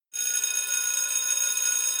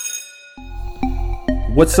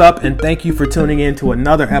What's up, and thank you for tuning in to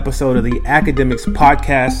another episode of the Academics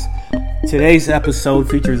Podcast. Today's episode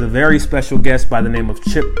features a very special guest by the name of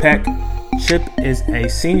Chip Peck. Chip is a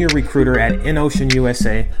senior recruiter at InOcean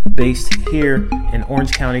USA, based here in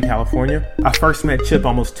Orange County, California. I first met Chip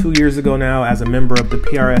almost 2 years ago now as a member of the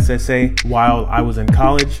PRSSA while I was in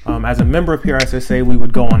college. As a member of PRSSA, we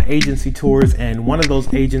would go on agency tours, and one of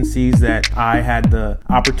those agencies that I had the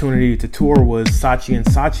opportunity to tour was Saatchi &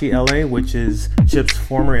 Saatchi LA, which is Chip's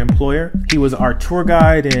former employer. He was our tour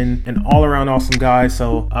guide and an all-around awesome guy,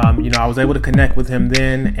 so I was able to connect with him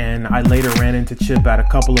then, and I later ran into Chip at a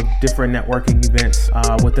couple of different networking events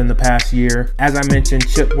within the past year. As I mentioned,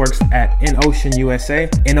 Chip works at InOcean USA.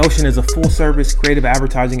 InOcean is a full-service creative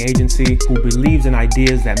advertising agency who believes in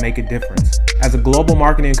ideas that make a difference. As a global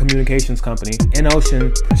marketing and communications company,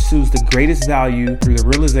 InOcean pursues the greatest value through the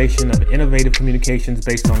realization of innovative communications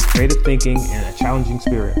based on creative thinking and a challenging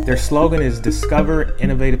spirit. Their slogan is "Discover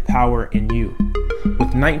Innovative Power in You."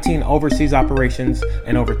 With 19 overseas operations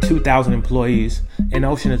and over 2,000 employees,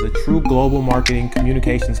 InOcean is a true global marketing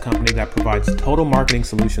communications company that provides total marketing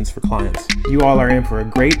solutions for clients. You all are in for a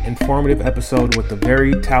great, informative episode with a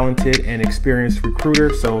very talented and experienced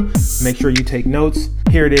recruiter, so make sure you take notes.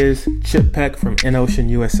 Here it is, Chip Peck from InOcean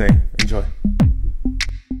USA. Enjoy.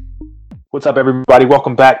 What's up, everybody?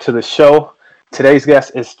 Welcome back to the show. Today's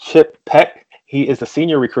guest is Chip Peck. He is the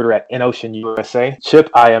senior recruiter at InOcean USA. Chip,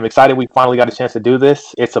 I am excited we finally got a chance to do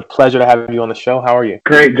this. It's a pleasure to have you on the show. How are you?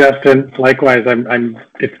 Great, Justin. Likewise,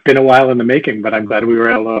 it's been a while in the making, but I'm glad we were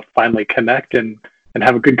able to finally connect and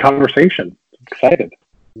have a good conversation. Excited.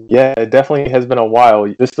 Yeah, it definitely has been a while.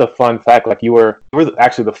 This is a fun fact. You were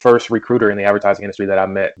actually the first recruiter in the advertising industry that I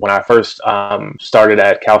met. When I first started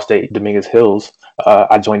at Cal State Dominguez Hills,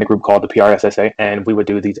 I joined a group called the PRSSA, and we would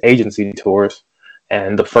do these agency tours.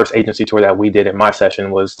 And the first agency tour that we did in my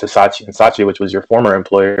session was to Saatchi & Saatchi, which was your former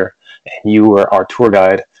employer, and you were our tour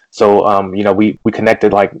guide. So, we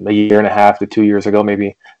connected like a year and a half to 2 years ago,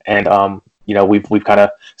 maybe. And, we've kind of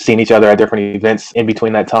seen each other at different events in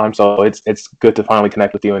between that time. So it's good to finally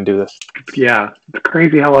connect with you and do this. Yeah. It's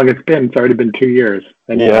crazy how long it's been. It's already been 2 years.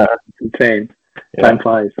 And yeah. It's insane. Yeah. Time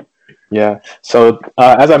flies. Yeah. So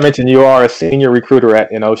as I mentioned, you are a senior recruiter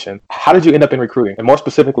at InOcean. How did you end up in recruiting? And more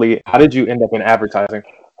specifically, how did you end up in advertising?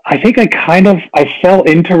 I think I fell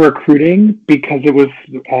into recruiting because it was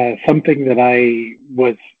something that I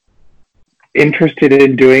was interested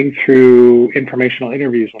in doing through informational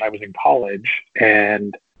interviews when I was in college,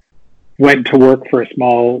 and went to work for a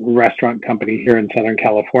small restaurant company here in Southern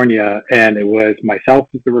California. And it was myself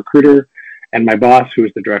as the recruiter and my boss, who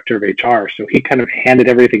was the director of HR. So he kind of handed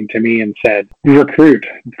everything to me and said, recruit,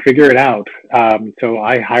 figure it out. So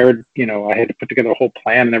I hired, I had to put together a whole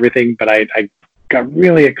plan and everything, but I got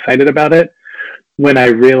really excited about it when I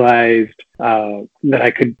realized that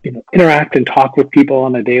I could interact and talk with people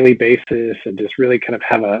on a daily basis and just really kind of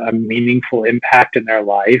have a meaningful impact in their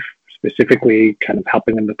life, specifically kind of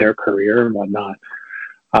helping them with their career and whatnot.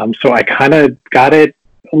 So I kind of got it,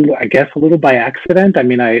 I guess, a little by accident. I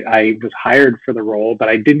mean, I was hired for the role, but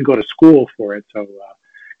I didn't go to school for it. So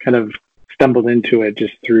kind of stumbled into it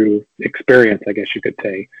just through experience, I guess you could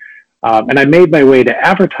say. And I made my way to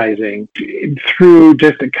advertising through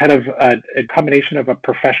just a kind of a combination of a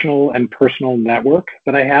professional and personal network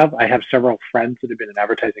that I have. I have several friends that have been in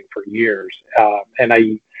advertising for years. And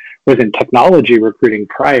I was in technology recruiting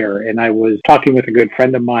prior, and I was talking with a good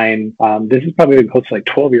friend of mine. This is probably close to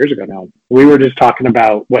 12 years ago now. We were just talking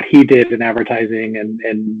about what he did in advertising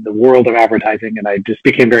and the world of advertising, and I just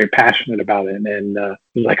became very passionate about it. And was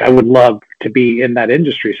like, I would love to be in that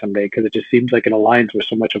industry someday, because it just seems like it aligns with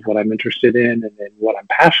so much of what I'm interested in and what I'm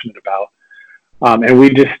passionate about. And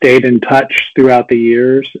we just stayed in touch throughout the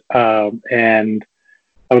years. And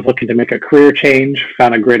I was looking to make a career change,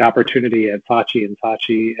 found a great opportunity at Saatchi &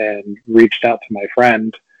 Saatchi, and reached out to my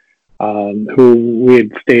friend, who we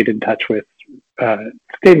had stayed in touch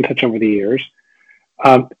over the years.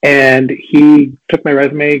 And he took my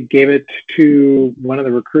resume, gave it to one of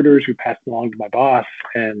the recruiters, who passed it along to my boss,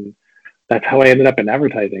 and that's how I ended up in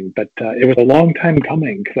advertising. But it was a long time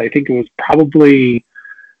coming, because I think it was probably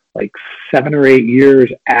 7 or 8 years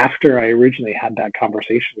after I originally had that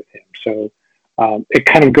conversation with him. So it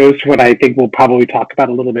kind of goes to what I think we'll probably talk about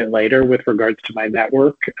a little bit later with regards to my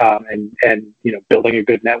network, and building a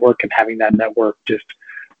good network and having that network just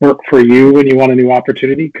work for you when you want a new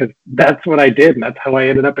opportunity, because that's what I did, and that's how I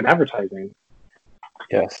ended up in advertising.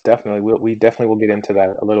 Yes, definitely. We definitely will get into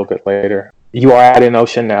that a little bit later. You are at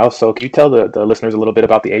InOcean now, so can you tell the listeners a little bit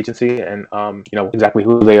about the agency and exactly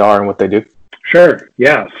who they are and what they do? Sure.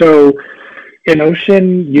 Yeah. So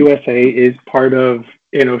InOcean USA is part of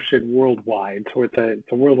InOcean worldwide. So it's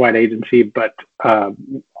a worldwide agency, but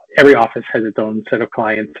every office has its own set of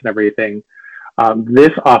clients and everything.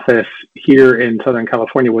 This office here in Southern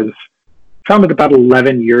California was founded about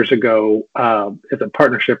 11 years ago as a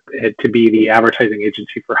partnership to be the advertising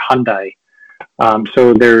agency for Hyundai.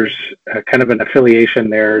 So there's kind of an affiliation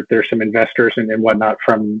there. There's some investors and whatnot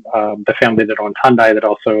from the family that owns Hyundai that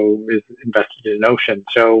also is invested in InOcean.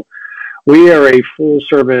 So we are a full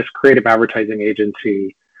service creative advertising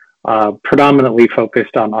agency, predominantly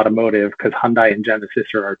focused on automotive because Hyundai and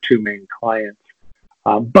Genesis are our two main clients.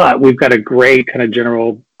 But we've got a great kind of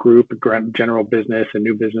general group, general business and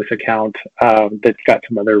new business account that's got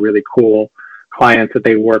some other really cool clients that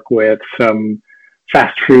they work with. Some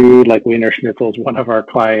fast food like Wiener Schnitzel is one of our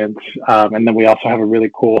clients. And then we also have a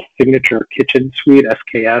really cool signature kitchen suite,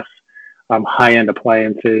 SKS, high-end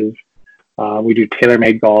appliances. We do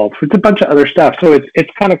tailor-made golf. It's a bunch of other stuff. So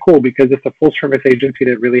it's kind of cool because it's a full-service agency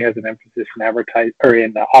that really has an emphasis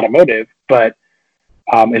in automotive, but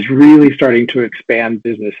is really starting to expand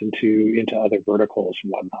business into other verticals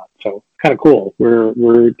and whatnot. So kind of cool.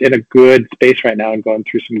 We're in a good space right now and going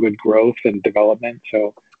through some good growth and development.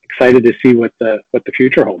 So excited to see what the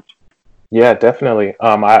future holds. Yeah, definitely.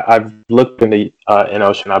 I've looked into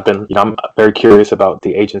InOcean. I'm very curious about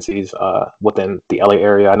the agencies within the LA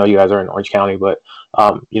area. I know you guys are in Orange County, but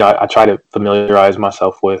I try to familiarize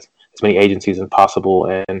myself with as many agencies as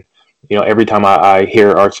possible. And every time I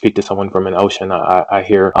hear or speak to someone from InOcean, I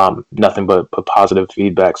hear nothing but positive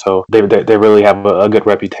feedback. So they really have a good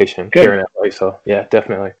reputation here in LA. So yeah,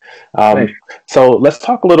 definitely. Nice. So let's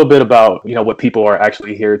talk a little bit about what people are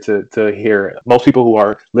actually here to hear. Most people who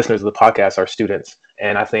are listeners of the podcast are students.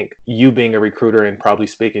 And I think you being a recruiter and probably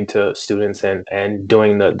speaking to students and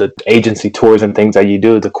doing the agency tours and things that you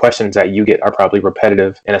do, the questions that you get are probably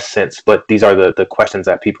repetitive in a sense, but these are the questions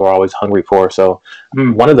that people are always hungry for. So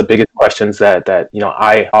one of the biggest questions that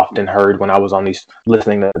I often heard when I was on these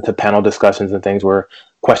listening to panel discussions and things were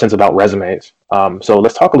questions about resumes. So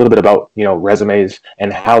let's talk a little bit about resumes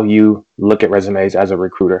and how you look at resumes as a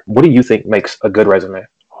recruiter. What do you think makes a good resume?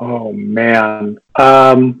 Oh man,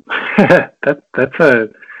 that's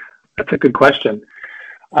a good question.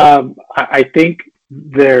 I think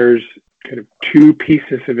there's kind of two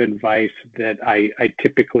pieces of advice that I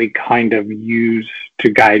typically kind of use to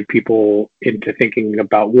guide people into thinking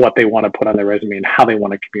about what they want to put on their resume and how they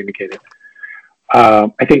want to communicate it.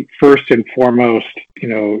 I think first and foremost,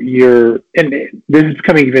 and this is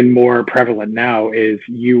becoming even more prevalent now, is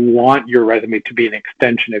you want your resume to be an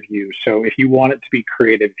extension of you. So if you want it to be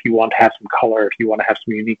creative, if you want to have some color, if you want to have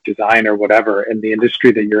some unique design or whatever, in the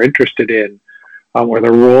industry that you're interested in, or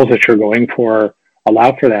the roles that you're going for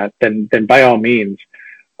allow for that, then by all means,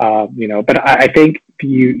 but I think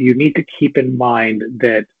you need to keep in mind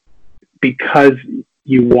that because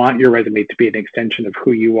you want your resume to be an extension of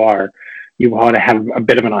who you are, you want to have a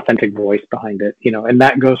bit of an authentic voice behind it, and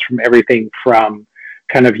that goes from everything from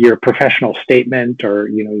kind of your professional statement or,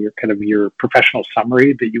 your professional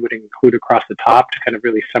summary that you would include across the top to kind of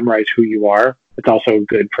really summarize who you are. It's also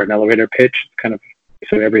good for an elevator pitch, kind of,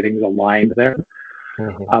 so everything's aligned there.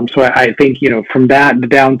 Mm-hmm. So I think, from that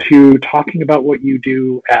down to talking about what you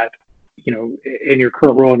do at, in your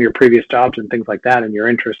current role and your previous jobs and things like that and your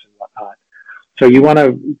interests and whatnot. So you want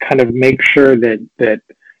to kind of make sure that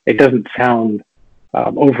it doesn't sound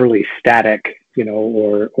overly static,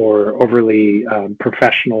 or overly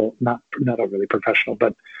professional, not overly professional,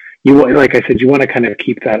 but like I said, you want to kind of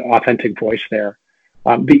keep that authentic voice there.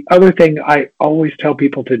 The other thing I always tell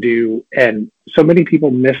people to do, and so many people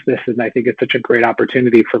miss this, and I think it's such a great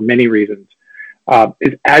opportunity for many reasons,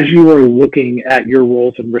 is as you are looking at your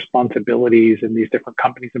roles and responsibilities in these different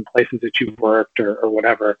companies and places that you've worked or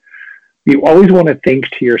whatever, you always want to think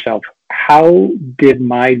to yourself, how did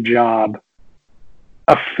my job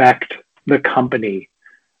affect the company?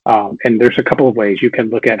 And there's a couple of ways you can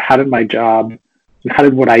look at how did my job, how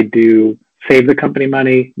did what I do save the company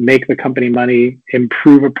money, make the company money,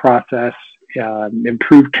 improve a process,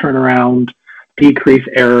 improve turnaround, decrease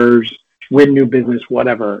errors, win new business,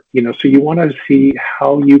 whatever. So you want to see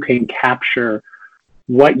how you can capture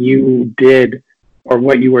what you did or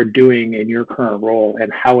what you are doing in your current role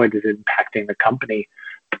and how it is impacting the company.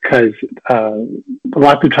 Because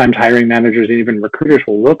lots of times hiring managers and even recruiters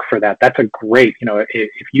will look for that. That's a great,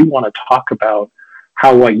 if you want to talk about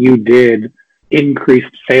how what you did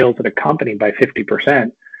increased sales at a company by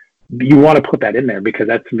 50%, you want to put that in there because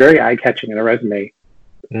that's very eye-catching in a resume.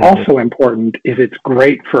 Mm-hmm. Also important is it's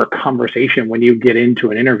great for a conversation when you get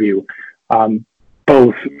into an interview.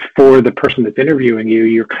 both for the person that's interviewing you,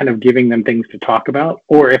 you're kind of giving them things to talk about,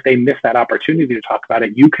 or if they miss that opportunity to talk about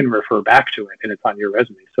it, you can refer back to it and it's on your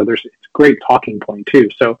resume. So it's a great talking point too.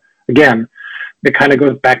 So again, it kind of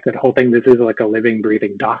goes back to the whole thing. This is like a living,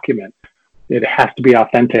 breathing document. It has to be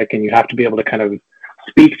authentic, and you have to be able to kind of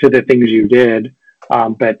speak to the things you did.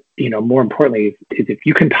 But more importantly, is if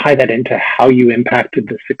you can tie that into how you impacted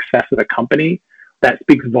the success of the company, that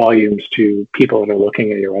speaks volumes to people that are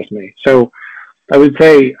looking at your resume. So I would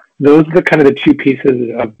say those are the two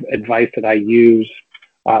pieces of advice that I use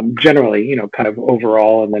generally, kind of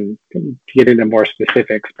overall, and then to get into more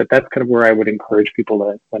specifics. But that's kind of where I would encourage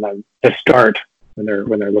people to start when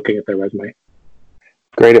they're looking at their resume.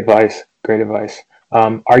 Great advice. Great advice.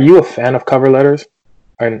 Are you a fan of cover letters?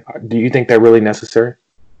 And do you think they're really necessary?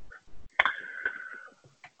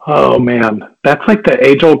 Oh man, that's like the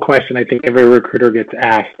age-old question I think every recruiter gets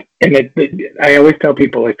asked. And I always tell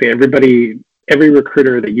people, every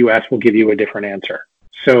recruiter that you ask will give you a different answer.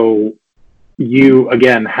 So you,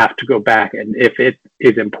 again, have to go back. And if it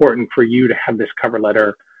is important for you to have this cover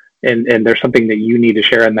letter and there's something that you need to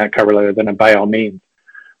share in that cover letter, then by all means.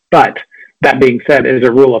 But that being said, as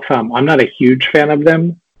a rule of thumb, I'm not a huge fan of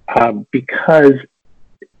them because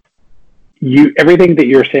everything that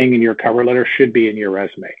you're saying in your cover letter should be in your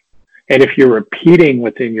resume. And if you're repeating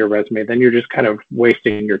what's in your resume, then you're just kind of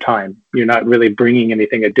wasting your time. You're not really bringing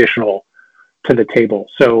anything additional to the table.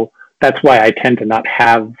 So that's why I tend to not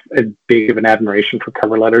have as big of an admiration for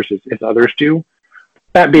cover letters as others do.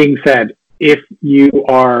 That being said, if you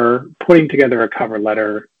are putting together a cover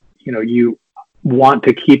letter, you want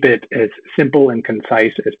to keep it as simple and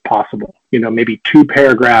concise as possible. Maybe 2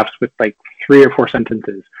 paragraphs with like 3 or 4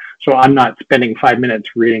 sentences. So I'm not spending 5 minutes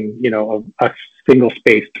reading, a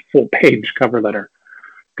single-spaced full-page cover letter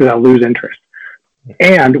because I'll lose interest.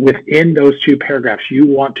 And within those 2 paragraphs, you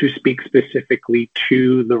want to speak specifically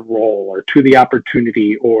to the role or to the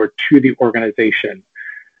opportunity or to the organization.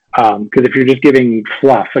 Because if you're just giving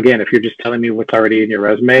fluff, again, if you're just telling me what's already in your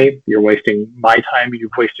resume, you're wasting my time.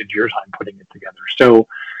 You've wasted your time putting it together. So,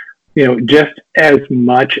 just as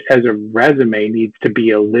much as a resume needs to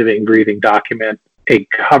be a living, breathing document, a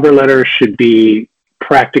cover letter should be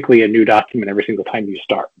practically a new document every single time you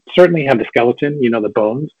start. Certainly have the skeleton, the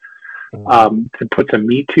bones, to put some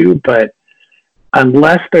meat to, but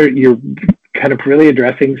unless you're kind of really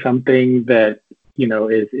addressing something that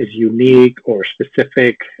is unique or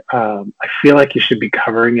specific, I feel like you should be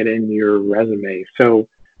covering it in your resume. So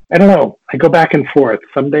I don't know. I go back and forth.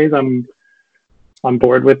 Some days I'm on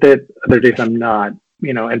board with it. Other days I'm not.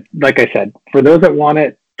 And like I said, for those that want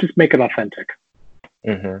it, just make it authentic.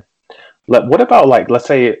 Mm-hmm. What about let's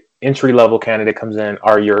say entry-level candidate comes in,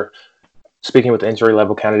 or you're speaking with the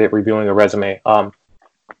entry-level candidate reviewing a resume.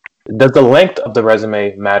 Does the length of the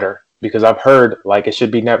resume matter? Because I've heard it should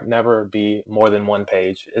be never be more than 1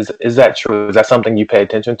 page. Is that true? Is that something you pay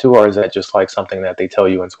attention to, or is that just something that they tell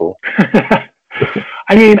you in school?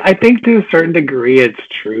 I mean, I think to a certain degree it's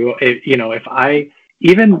true.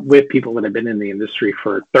 Even with people that have been in the industry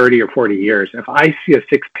for 30 or 40 years, if I see a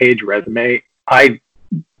 6-page resume,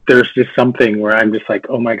 there's just something where I'm just like,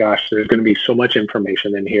 oh my gosh, there's going to be so much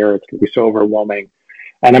information in here. It's going to be so overwhelming.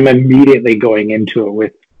 And I'm immediately going into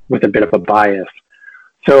it with a bit of a bias.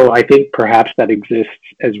 So I think perhaps that exists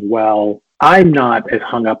as well. I'm not as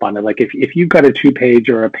hung up on it. If you've got a 2-page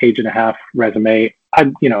or a 1.5-page resume,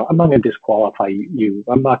 I'm not going to disqualify you.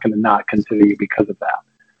 I'm not going to not consider you because of that.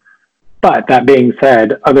 But that being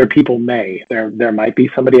said, other people may. There might be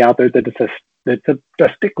somebody out there that's a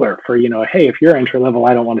stickler for, hey, if you're entry level,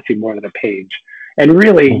 I don't want to see more than a page. And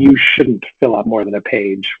really, you shouldn't fill out more than a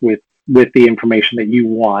page with the information that you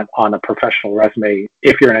want on a professional resume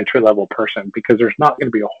if you're an entry level person, because there's not going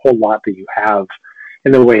to be a whole lot that you have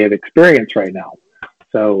in the way of experience right now.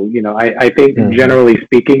 So, I think generally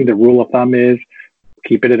speaking, the rule of thumb is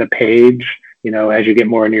keep it at a page. As you get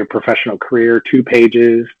more into your professional career, 2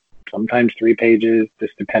 pages, sometimes 3 pages,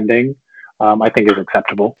 just depending. I think is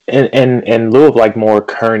acceptable. In lieu of more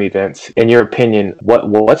current events, in your opinion,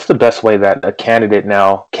 what's the best way that a candidate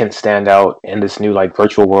now can stand out in this new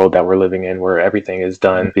virtual world that we're living in, where everything is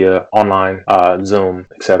done via online, Zoom,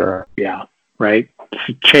 etc.? Yeah, right.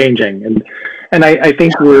 It's changing, and I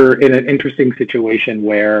think we're in an interesting situation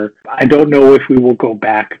where I don't know if we will go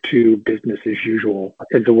back to business as usual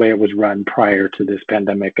as the way it was run prior to this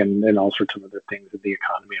pandemic and all sorts of other things in the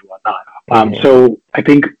economy and whatnot. So I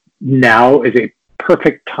think now is a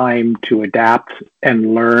perfect time to adapt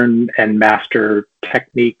and learn and master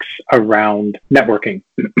techniques around networking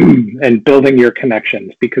and building your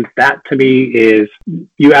connections, because that to me is,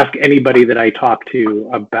 you ask anybody that I talk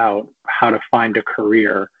to about how to find a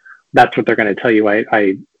career, that's what they're going to tell you.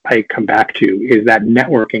 I come back to is that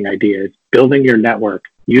networking idea, is building your network,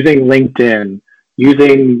 using LinkedIn,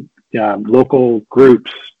 using local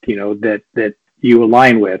groups, that you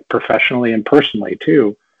align with professionally and personally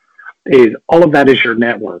too. Is all of that is your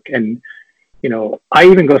network. And I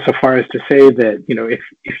even go so far as to say that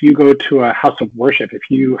if you go to a house of worship, if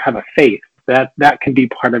you have a faith, that can be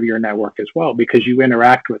part of your network as well, because you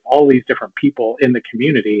interact with all these different people in the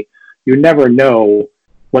community. You never know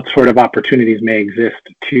what sort of opportunities may exist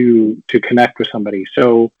to connect with somebody.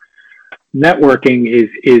 So networking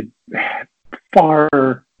is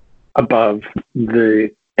far above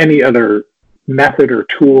any other method or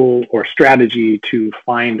tool or strategy to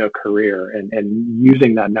find a career, and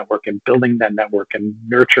using that network and building that network and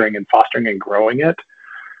nurturing and fostering and growing it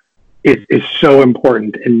is so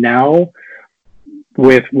important. And now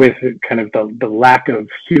with kind of the lack of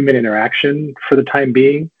human interaction for the time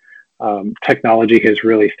being, technology has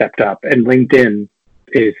really stepped up, and LinkedIn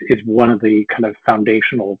is one of the kind of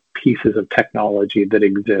foundational pieces of technology that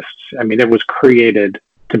exists. I mean, it was created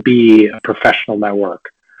to be a professional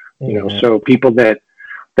network. So people that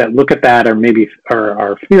look at that or maybe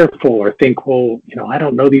are fearful or think, well, I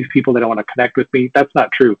don't know these people, they don't want to connect with me. That's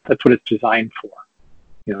not true. That's what it's designed for.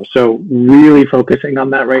 So really focusing on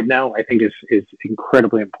that right now, I think is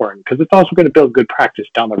incredibly important, because it's also going to build good practice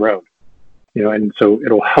down the road. And so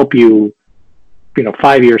it'll help you,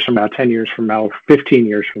 5 years from now, 10 years from now, 15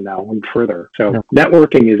 years from now, and further. So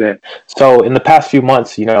networking is it. So in the past few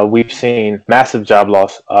months, we've seen massive job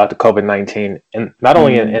loss to COVID-19, and not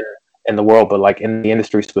only in the world, but like in the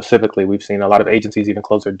industry specifically. We've seen a lot of agencies even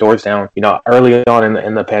close their doors down. Early on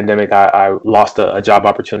in the pandemic, I lost a job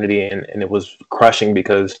opportunity, and it was crushing,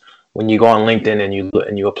 because when you go on LinkedIn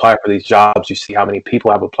and you apply for these jobs, you see how many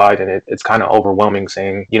people have applied, and it's kind of overwhelming,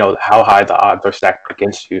 seeing how high the odds are stacked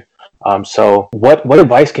against you. So what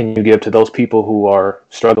advice can you give to those people who are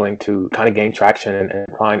struggling to kind of gain traction and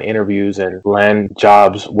find interviews and land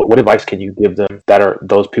jobs? What advice can you give them, that are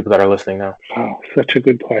those people that are listening now? Oh, such a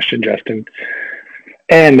good question, Justin.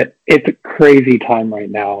 And it's a crazy time right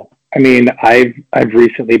now. I mean, I've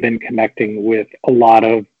recently been connecting with a lot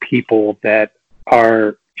of people that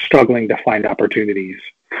are struggling to find opportunities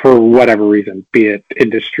for whatever reason, be it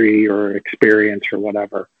industry or experience or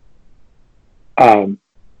whatever.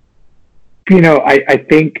 I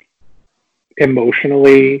think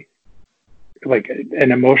emotionally, like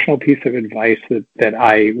an emotional piece of advice that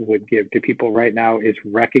I would give to people right now is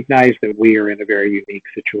recognize that we are in a very unique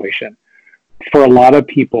situation. For a lot of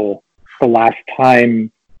people, the last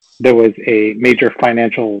time there was a major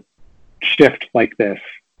financial shift like this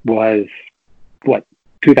was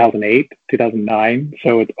 2008, 2009.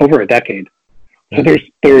 So it's over a decade. So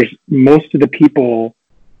there's most of the people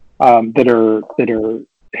that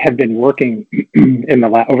have been working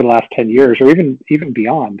over the last 10 years, or even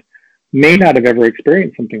beyond, may not have ever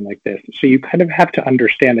experienced something like this. So you kind of have to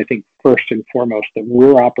understand, I think, first and foremost, that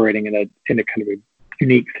we're operating in a kind of a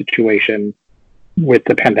unique situation with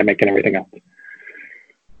the pandemic and everything else.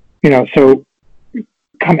 So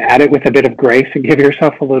come at it with a bit of grace and give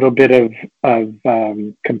yourself a little bit of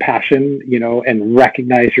compassion, and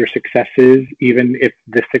recognize your successes, even if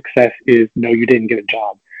the success is, no, you didn't get a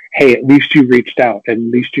job. Hey, at least you reached out, at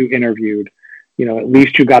least you interviewed, at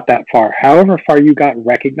least you got that far. However far you got,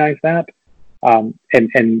 recognize that, and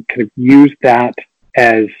kind of use that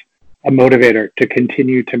as a motivator to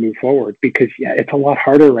continue to move forward, because it's a lot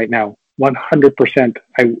harder right now. 100%.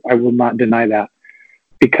 I will not deny that,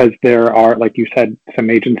 because there are, like you said, some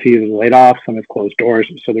agencies have laid off, some have closed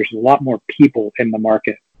doors. So there's a lot more people in the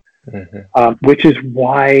market, which is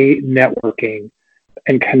why networking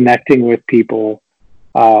and connecting with people,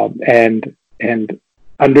 and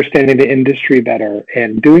understanding the industry better,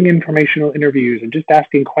 and doing informational interviews, and just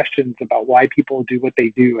asking questions about why people do what they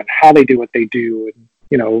do and how they do what they do,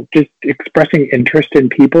 and just expressing interest in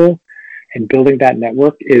people and building that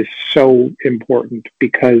network is so important.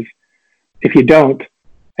 Because if you don't,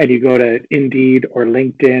 and you go to Indeed or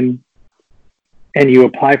LinkedIn and you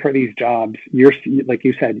apply for these jobs, like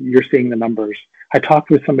you said, you're seeing the numbers. I talked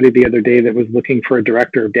with somebody the other day that was looking for a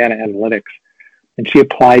director of data analytics, and she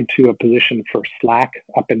applied to a position for Slack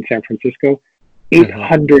up in San Francisco.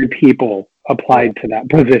 800 people applied to that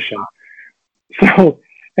position. So,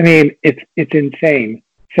 I mean, it's insane.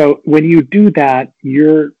 So when you do that,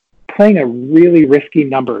 you're playing a really risky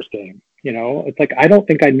numbers game. It's like, I don't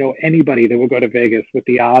think I know anybody that will go to Vegas with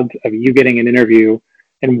the odds of you getting an interview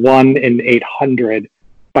in 1 in 800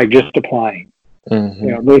 by just applying.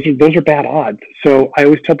 Those are bad odds. So I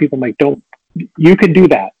always tell people, I'm like, you can do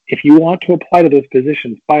that. If you want to apply to those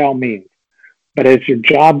positions, by all means. But as your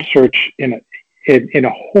job search in a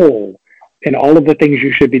whole, in all of the things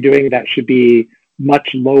you should be doing, that should be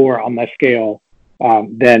much lower on the scale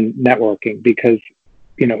than networking, because,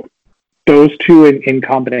 you know, those two in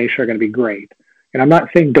combination are going to be great. And I'm not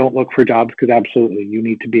saying don't look for jobs, because absolutely you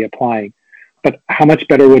need to be applying. But how much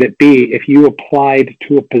better would it be if you applied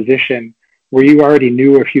to a position where you already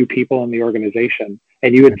knew a few people in the organization,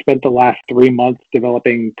 and you had spent the last 3 months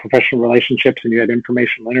developing professional relationships, and you had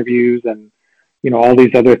informational interviews and, you know, all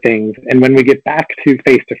these other things. And when we get back to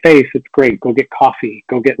face, it's great. Go get coffee,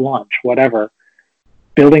 go get lunch, whatever.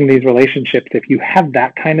 Building these relationships, if you have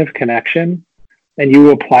that kind of connection and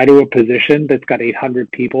you apply to a position that's got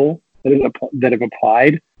 800 people that have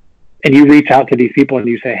applied, and you reach out to these people and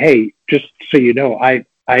you say, hey, just so you know, I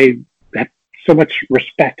have so much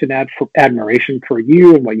respect and admiration for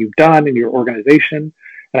you and what you've done in your organization.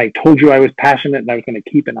 And I told you I was passionate and I was going to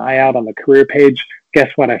keep an eye out on the career page.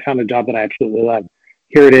 Guess what? I found a job that I absolutely love.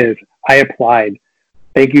 Here it is. I applied.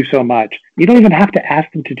 Thank you so much. You don't even have to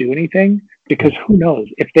ask them to do anything, because who knows?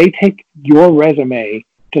 If they take your resume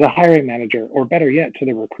to the hiring manager, or better yet, to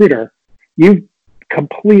the recruiter, you've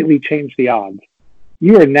completely changed the odds.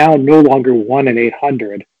 You are now no longer 1 in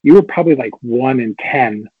 800. You were probably like 1 in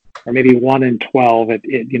 10, or maybe 1 in 12,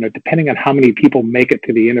 you know, depending on how many people make it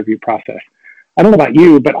to the interview process. I don't know about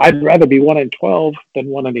you, but I'd rather be 1 in 12 than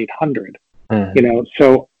 1 in 800. You know,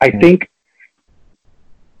 so I think,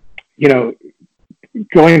 you know,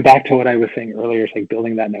 going back to what I was saying earlier, it's like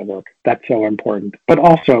building that network. That's so important. But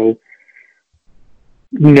also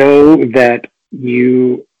know that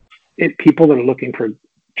people that are looking for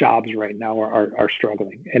jobs right now are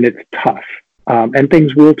struggling, and it's tough. And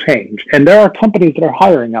things will change. And there are companies that are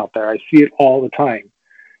hiring out there. I see it all the time.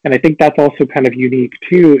 And I think that's also kind of unique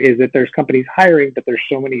too, is that there's companies hiring, but there's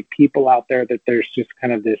so many people out there that there's just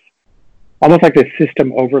kind of this, almost like this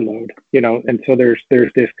system overload, you know, and so there's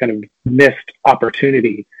this kind of missed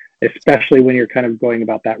opportunity, especially when you're kind of going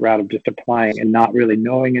about that route of just applying and not really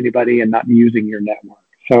knowing anybody and not using your network.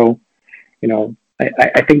 So, you know,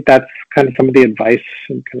 I think that's kind of some of the advice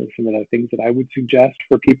and kind of some of the things that I would suggest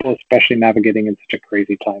for people, especially navigating in such a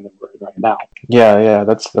crazy time that we're in right now. Yeah,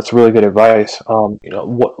 that's really good advice. You know,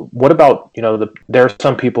 what about, you know, there are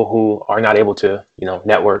some people who are not able to, you know,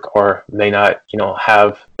 network, or may not, you know,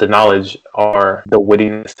 have the knowledge or the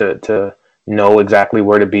wittiness to know exactly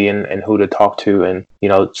where to be and who to talk to. And, you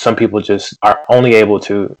know, some people just are only able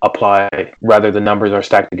to apply whether the numbers are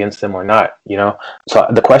stacked against them or not, you know. So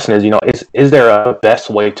the question is, you know, is there a best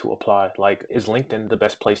way to apply? Like, is LinkedIn the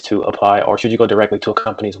best place to apply, or should you go directly to a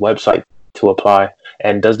company's website to apply?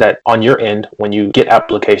 And does that on your end, when you get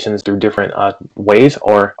applications through different ways,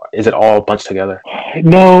 or is it all bunched together?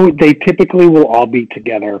 No, they typically will all be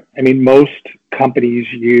together. I mean, most companies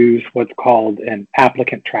use what's called an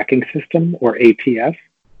applicant tracking system, or ATS.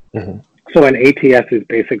 Mm-hmm. So an ATS is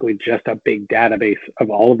basically just a big database of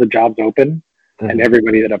all of the jobs open and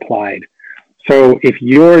everybody that applied. So if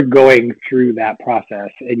you're going through that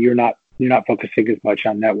process and you're not focusing as much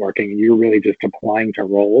on networking and you're really just applying to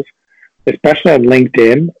roles, especially on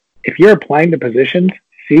LinkedIn, if you're applying to positions,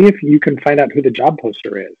 see if you can find out who the job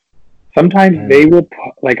poster is. Sometimes they will,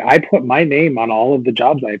 like, I put my name on all of the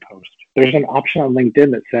jobs I post. There's an option on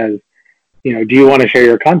LinkedIn that says, you know, do you want to share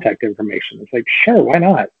your contact information? It's like, sure, why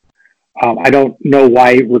not? I don't know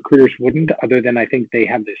why recruiters wouldn't, other than I think they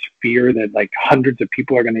have this fear that like hundreds of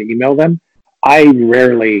people are going to email them. I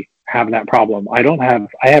rarely have that problem. I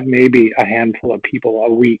have maybe a handful of people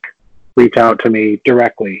a week reach out to me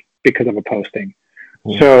directly because of a posting.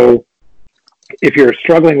 Yeah. So if you're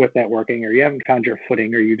struggling with networking, or you haven't found your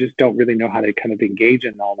footing, or you just don't really know how to kind of engage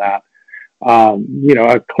in all that, you know,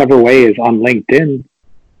 a clever way is on LinkedIn,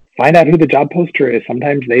 find out who the job poster is.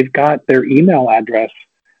 Sometimes they've got their email address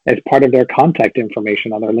as part of their contact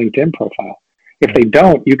information on their LinkedIn profile. If they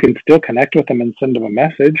don't, you can still connect with them and send them a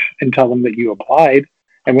message and tell them that you applied.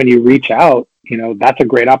 And when you reach out, you know, that's a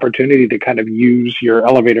great opportunity to kind of use your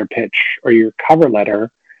elevator pitch or your cover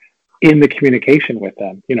letter in the communication with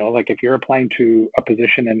them. You know, like if you're applying to a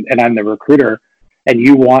position and I'm the recruiter and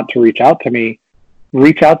you want to reach out to me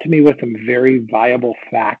with some very viable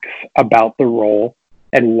facts about the role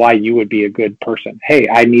and why you would be a good person. Hey,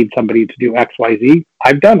 I need somebody to do XYZ.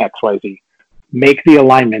 I've done XYZ. Make the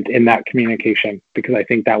alignment in that communication, because I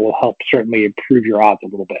think that will help certainly improve your odds a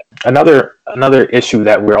little bit. Another issue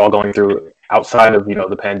that we're all going through outside of, you know,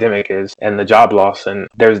 the pandemic and the job loss, and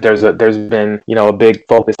there's been, you know, a big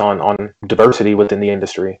focus on diversity within the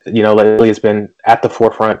industry. You know, lately it's been at the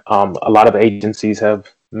forefront. A lot of agencies have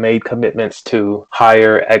made commitments to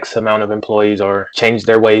hire X amount of employees or change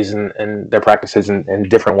their ways and their practices in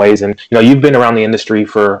different ways. And, you've been around the industry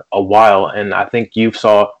for a while, and I think you've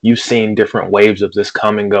seen different waves of this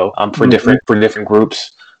come and go for different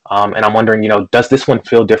groups. And I'm wondering, does this one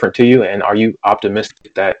feel different to you? And are you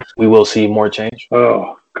optimistic that we will see more change?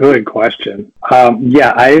 Oh, good question.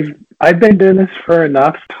 Yeah, I've been doing this for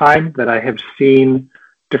enough time that I have seen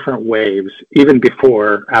different waves, even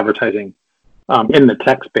before advertising. In the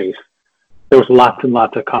tech space, there was lots and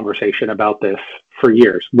lots of conversation about this for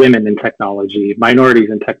years. Women in technology, minorities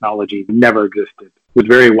in technology never existed. It was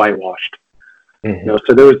very whitewashed. Mm-hmm.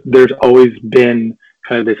 So there's always been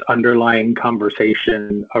kind of this underlying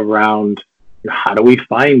conversation around how do we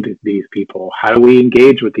find these people? How do we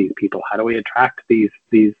engage with these people? How do we attract these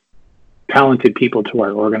talented people to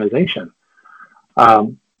our organization?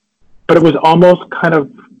 But it was almost kind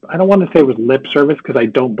of, I don't want to say it was lip service, because I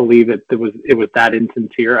don't believe it was that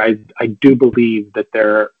insincere. I do believe that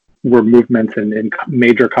there were movements and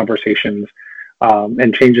major conversations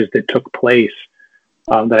and changes that took place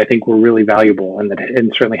that I think were really valuable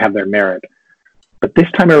and certainly have their merit. But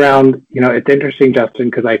this time around, it's interesting, Justin,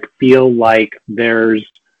 because I feel like there's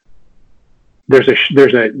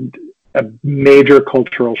a major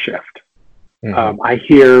cultural shift. Mm-hmm. I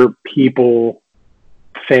hear people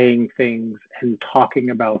saying things and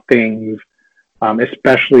talking about things,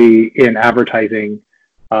 especially in advertising,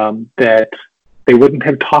 that they wouldn't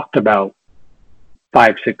have talked about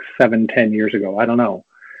 5, 6, 7, 10 years ago. I don't know.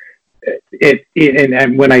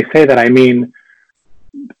 And when I say that, I mean,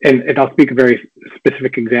 and I'll speak a very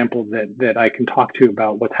specific example that I can talk to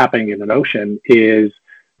about what's happening in Enocean is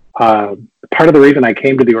part of the reason I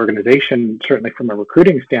came to the organization, certainly from a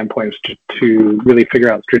recruiting standpoint, was to really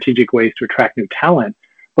figure out strategic ways to attract new talent,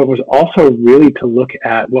 but was also really to look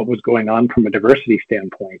at what was going on from a diversity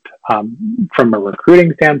standpoint, from a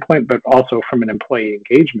recruiting standpoint, but also from an employee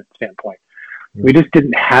engagement standpoint. Mm-hmm. We just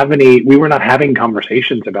didn't have we were not having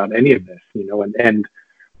conversations about any of this, and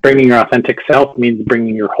bringing your authentic self means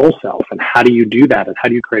bringing your whole self. And how do you do that? And how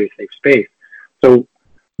do you create a safe space? So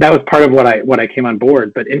that was part of what I came on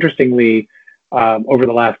board. But interestingly, over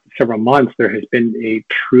the last several months, there has been a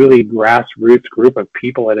truly grassroots group of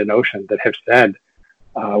people at Enocean that have said,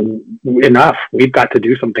 enough, we've got to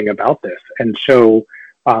do something about this. And so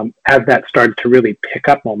as that started to really pick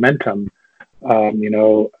up momentum,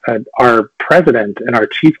 our president and our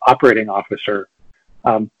chief operating officer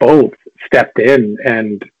both stepped in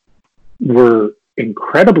and were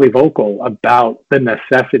incredibly vocal about the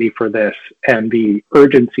necessity for this and the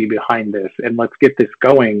urgency behind this. And let's get this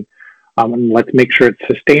going. And let's make sure it's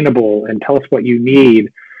sustainable, and tell us what you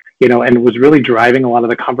need, and it was really driving a lot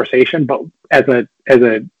of the conversation. But as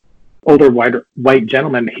a older white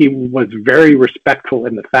gentleman, he was very respectful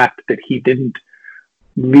in the fact that he didn't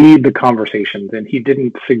lead the conversations and he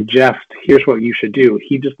didn't suggest, here's what you should do.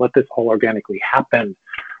 He just let this all organically happen.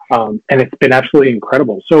 And it's been absolutely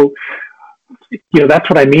incredible. So, that's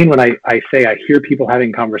what I mean when I say I hear people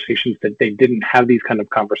having conversations that they didn't have these kind of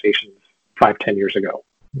conversations 5-10 years ago.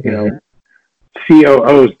 Mm-hmm.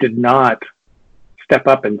 COOs did not step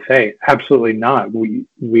up and say, absolutely not. We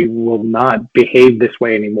will not behave this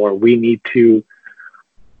way anymore. We need to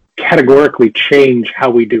categorically change how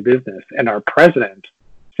we do business. And our president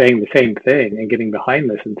saying the same thing and getting behind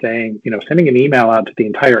this and saying, sending an email out to the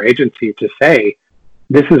entire agency to say,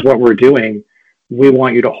 this is what we're doing. We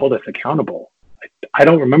want you to hold us accountable. I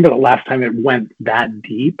don't remember the last time it went that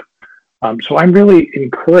deep. So I'm really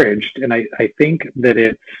encouraged. And I think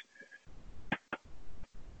that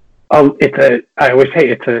I always say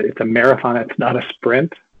it's a marathon. It's not a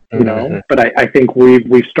sprint, mm-hmm. But I think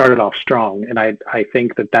we've started off strong, and I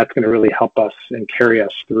think that's going to really help us and carry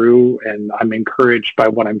us through. And I'm encouraged by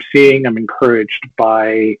what I'm seeing. I'm encouraged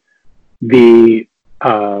by the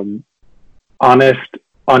honest,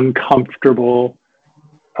 uncomfortable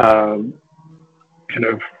kind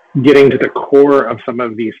of getting to the core of some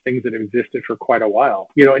of these things that have existed for quite a while.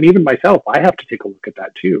 And even myself, I have to take a look at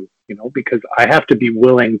that too. Because I have to be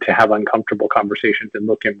willing to have uncomfortable conversations and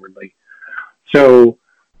look inwardly. So,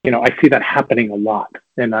 I see that happening a lot,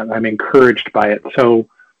 and I'm encouraged by it. So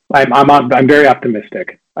I'm very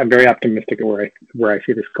optimistic. I'm very optimistic at where I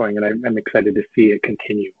see this going, and I'm excited to see it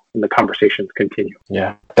continue and the conversations continue.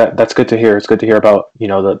 Yeah, that's good to hear. It's good to hear about,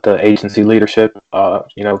 the agency leadership,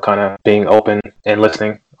 kind of being open and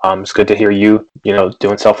listening. It's good to hear you,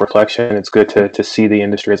 doing self-reflection. It's good to see the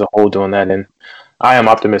industry as a whole doing that. And I am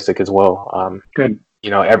optimistic as well. Good.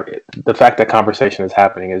 The fact that conversation is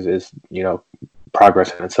happening is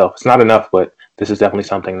progress in itself. It's not enough, but this is definitely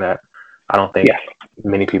something that I don't think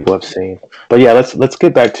many people have seen. But yeah, let's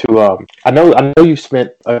get back to. I know you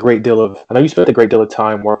spent a great deal of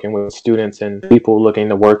time working with students and people looking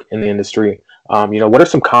to work in the industry. What are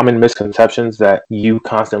some common misconceptions that you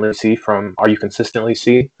consistently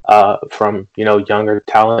see from younger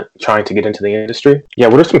talent trying to get into the industry? Yeah,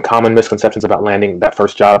 what are some common misconceptions about landing that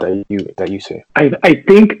first job that you see? I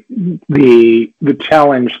think the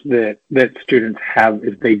challenge that students have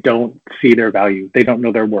is they don't see their value. They don't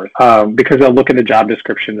know their worth because they'll look at a job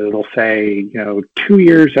description and it'll say 2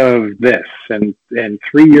 years of this and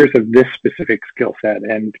 3 years of this specific skill set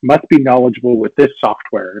and must be knowledgeable with this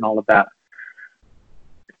software and all of that.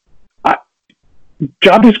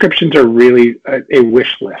 Job descriptions are really a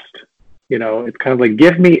wish list. It's kind of like,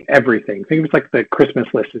 give me everything. Think of it like the Christmas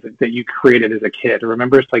list that you created as a kid.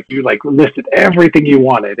 Remember, it's like you listed everything you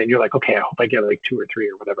wanted, and you're like, okay, I hope I get 2 or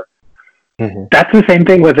 3 or whatever. Mm-hmm. That's the same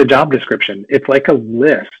thing with a job description. It's like a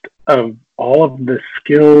list of all of the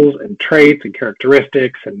skills and traits and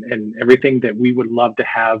characteristics and everything that we would love to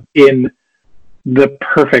have in the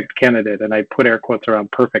perfect candidate. And I put air quotes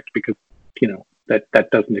around perfect because,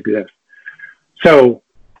 that doesn't exist. So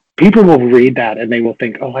people will read that and they will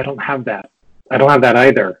think, oh, I don't have that. I don't have that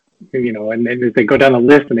either. And as they go down the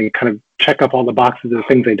list and they kind of check up all the boxes of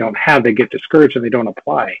things they don't have, they get discouraged and they don't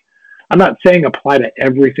apply. I'm not saying apply to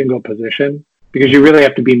every single position because you really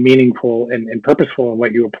have to be meaningful and purposeful in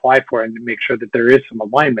what you apply for and to make sure that there is some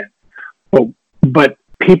alignment. But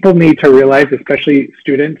people need to realize, especially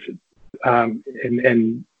students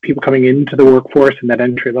and people coming into the workforce in that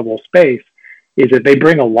entry-level space, is that they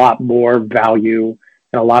bring a lot more value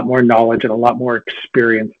and a lot more knowledge and a lot more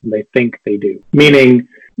experience than they think they do. Meaning,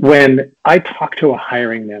 when I talk to a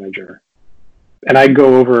hiring manager and I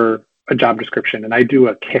go over a job description and I do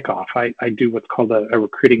a kickoff, I do what's called a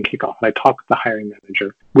recruiting kickoff, and I talk with the hiring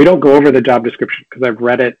manager. We don't go over the job description because I've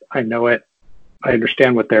read it, I know it, I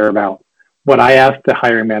understand what they're about. What I ask the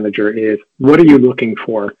hiring manager is, what are you looking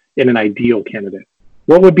for in an ideal candidate?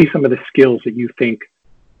 What would be some of the skills that you think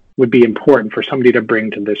would be important for somebody to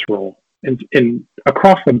bring to this role? And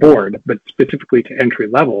across the board, but specifically to entry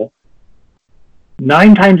level,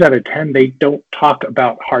 9 times out of 10, they don't talk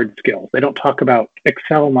about hard skills. They don't talk about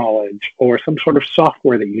Excel knowledge or some sort of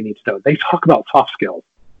software that you need to know. They talk about soft skills.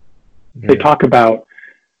 Mm-hmm. They talk about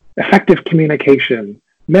effective communication,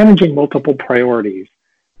 managing multiple priorities,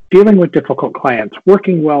 dealing with difficult clients,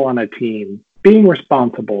 working well on a team, being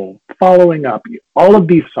responsible, following up, all of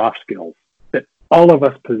these soft skills that all of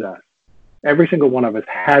us possess. Every single one of us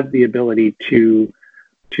has the ability to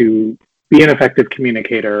be an effective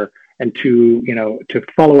communicator and to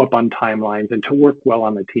follow up on timelines and to work well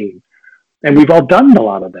on the team. And we've all done a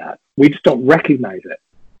lot of that. We just don't recognize it.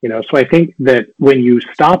 So I think that when you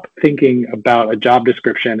stop thinking about a job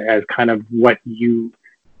description as kind of what you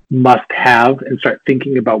must have and start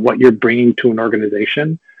thinking about what you're bringing to an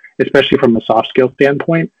organization, especially from a soft skill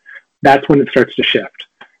standpoint, that's when it starts to shift.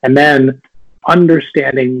 And then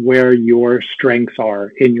understanding where your strengths are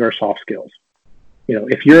in your soft skills.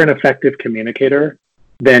 If you're an effective communicator,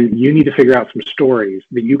 then you need to figure out some stories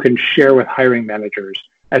that you can share with hiring managers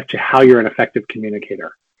as to how you're an effective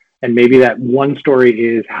communicator. And maybe that one story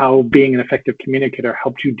is how being an effective communicator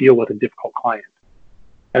helped you deal with a difficult client.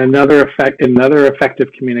 And another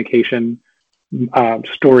effective communication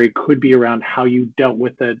story could be around how you dealt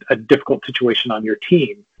with a difficult situation on your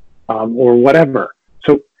team or whatever.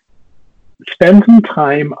 So spend some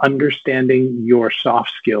time understanding your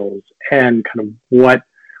soft skills and kind of what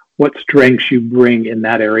strengths you bring in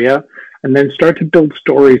that area, and then start to build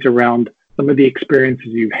stories around some of the experiences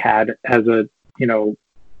you've had as a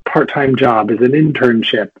part-time job, as an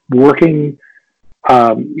internship, working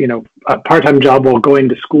a part-time job while going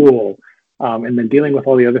to school, and then dealing with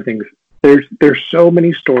all the other things. There's so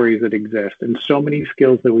many stories that exist and so many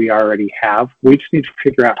skills that we already have. We just need to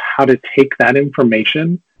figure out how to take that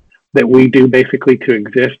information that we do basically to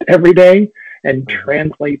exist every day and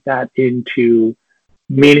translate that into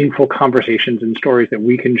meaningful conversations and stories that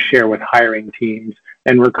we can share with hiring teams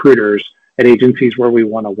and recruiters at agencies where we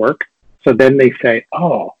want to work. So then they say,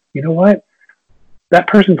 oh, you know what? That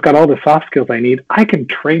person's got all the soft skills I need. I can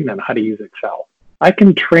train them how to use Excel. I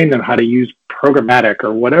can train them how to use programmatic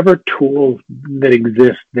or whatever tools that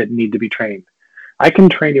exist that need to be trained. I can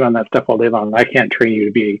train you on that stuff all day long. I can't train you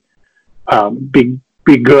to be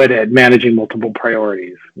good at managing multiple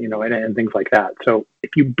priorities, and things like that. So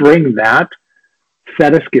if you bring that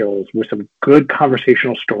set of skills with some good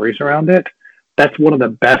conversational stories around it, that's one of the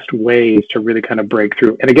best ways to really kind of break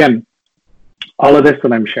through. And again, all of this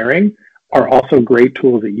that I'm sharing are also great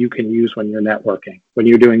tools that you can use when you're networking. When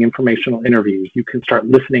you're doing informational interviews, you can start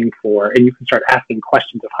listening for and you can start asking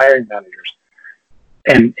questions of hiring managers.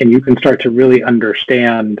 and you can start to really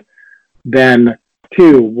understand then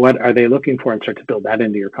too, what are they looking for, and start to build that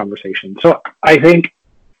into your conversation. So I think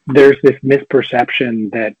there's this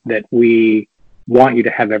misperception that we want you to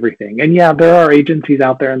have everything. And yeah, there are agencies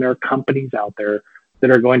out there and there are companies out there that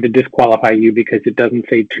are going to disqualify you because it doesn't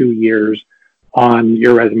say 2 years on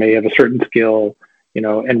your resume of a certain skill,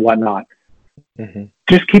 and whatnot. Mm-hmm.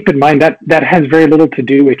 Just keep in mind that has very little to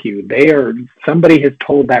do with you. Somebody has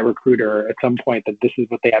told that recruiter at some point that this is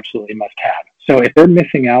what they absolutely must have. So if they're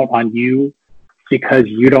missing out on you because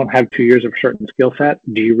you don't have 2 years of a certain skill set,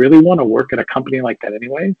 do you really want to work at a company like that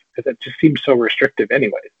anyways? Because it just seems so restrictive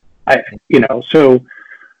anyways. So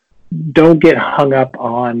don't get hung up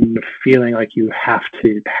on feeling like you have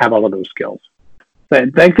to have all of those skills.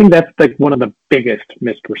 But I think that's like one of the biggest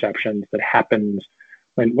misperceptions that happens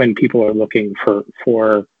when people are looking for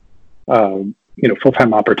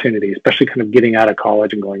full-time opportunities, especially kind of getting out of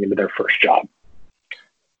college and going into their first job.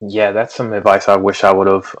 Yeah, that's some advice I wish I would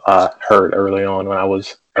have heard early on when I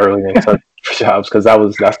was early into jobs, because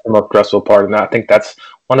that's the most stressful part. And I think that's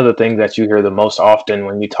one of the things that you hear the most often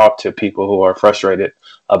when you talk to people who are frustrated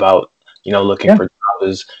about, looking for jobs,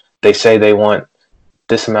 is they say they want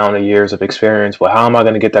this amount of years of experience. Well, how am I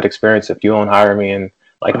going to get that experience if you won't hire me? And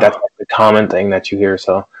that's the common thing that you hear.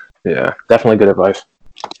 So yeah, definitely good advice.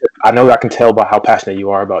 I know I can tell by how passionate you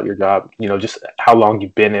are about your job, just how long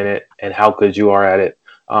you've been in it and how good you are at it.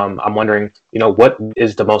 I'm wondering, what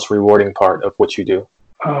is the most rewarding part of what you do?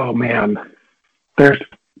 Oh man, there's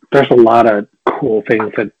a lot of cool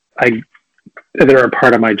things that are a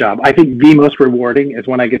part of my job. I think the most rewarding is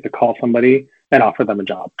when I get to call somebody and offer them a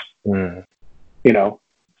job.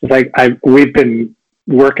 It's like we've been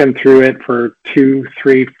working through it for 2,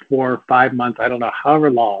 3, 4, 5 months. I don't know, however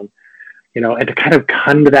long, and to kind of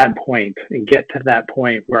come to that point and get to that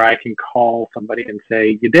point where I can call somebody and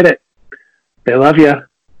say, you did it. They love you.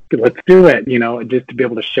 Let's do it. Just to be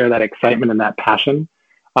able to share that excitement and that passion,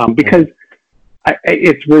 because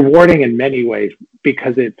it's rewarding in many ways,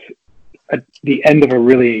 because it's at the end of a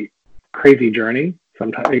really crazy journey,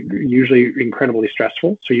 sometimes usually incredibly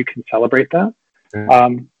stressful. So you can celebrate that.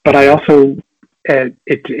 But I also,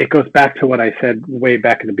 it goes back to what I said way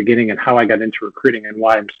back at the beginning and how I got into recruiting and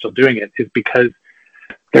why I'm still doing it, is because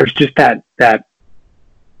there's just that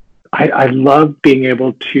I love being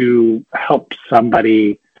able to help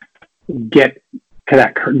somebody get to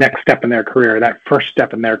that next step in their career, that first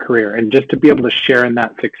step in their career, and just to be able to share in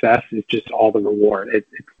that success is just all the reward.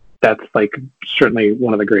 That's like certainly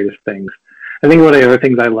one of the greatest things. I think one of the other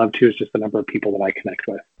things I love too is just the number of people that I connect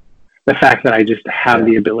with. The fact that I just have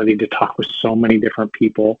the ability to talk with so many different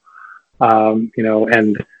people, and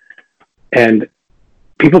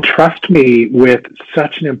people trust me with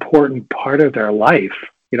such an important part of their life.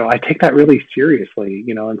 I take that really seriously,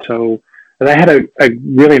 and so, and I had a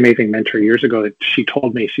really amazing mentor years ago that she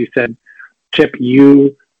told me, she said, Chip,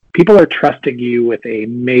 people are trusting you with a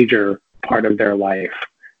major part of their life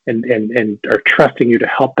and are trusting you to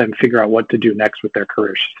help them figure out what to do next with their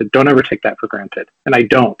career. She said, don't ever take that for granted. And I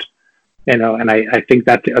don't, and I think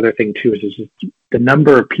that's the other thing too, is just the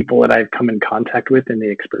number of people that I've come in contact with and the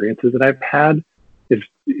experiences that I've had is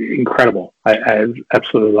incredible. I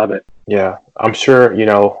absolutely love it. Yeah, I'm sure,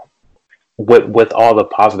 with all the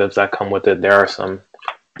positives that come with it, there are some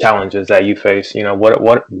challenges that you face.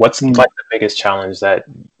 What's like the biggest challenge that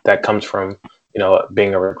comes from,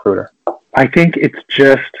 being a recruiter? I think it's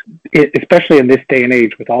just, especially in this day and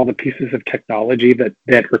age, with all the pieces of technology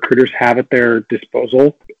that recruiters have at their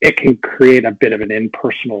disposal, it can create a bit of an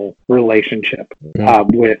impersonal relationship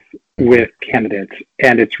with candidates.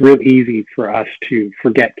 And it's real easy for us to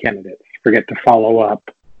forget candidates, forget to follow up,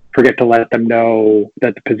 forget to let them know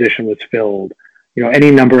that the position was filled,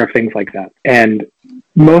 any number of things like that. And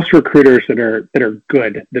most recruiters that are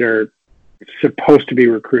good, that are supposed to be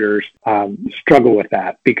recruiters, struggle with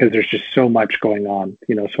that because there's just so much going on,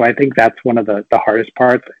 so I think that's one of the hardest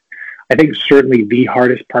parts. I think certainly the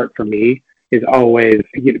hardest part for me is always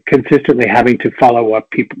consistently having to follow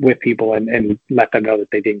up with people and let them know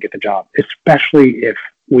that they didn't get the job, especially if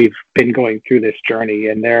we've been going through this journey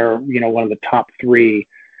and they're, one of the top 3,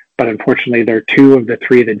 but unfortunately they're 2 of the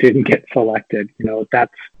 3 that didn't get selected.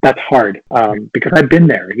 That's hard, because I've been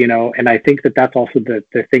there, and I think that's also the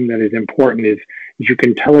thing that is important is you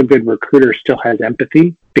can tell a good recruiter still has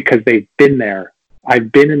empathy because they've been there.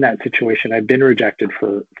 I've been in that situation. I've been rejected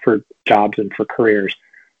for jobs and for careers.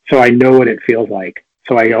 So I know what it feels like.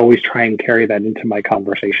 So I always try and carry that into my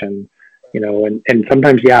conversation, and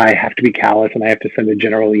sometimes, I have to be callous and I have to send a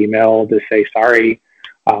general email to say sorry,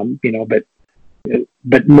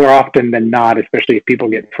 but more often than not, especially if people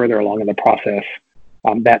get further along in the process,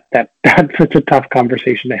 That's such a tough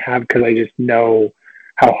conversation to have because I just know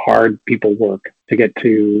how hard people work to get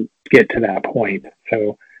to that point.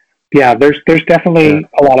 So yeah, there's definitely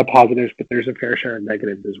a lot of positives, but there's a fair share of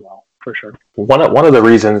negatives as well, for sure. One of the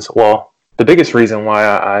reasons, well, the biggest reason why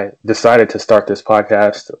I decided to start this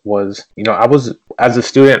podcast was, I was, as a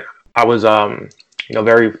student, I was,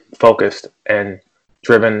 very focused and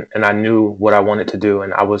driven, and I knew what I wanted to do.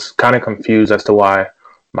 And I was kind of confused as to why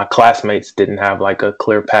my classmates didn't have like a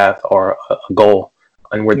clear path or a goal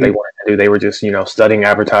and what they wanted to do. They were just, studying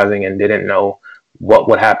advertising and didn't know what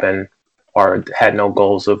would happen, or had no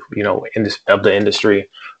goals of, of the industry.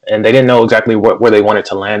 And they didn't know exactly where they wanted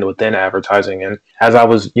to land within advertising. And as I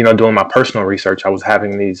was, doing my personal research, I was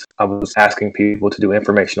asking people to do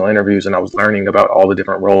informational interviews, and I was learning about all the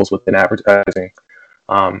different roles within advertising.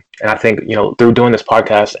 And I think, through doing this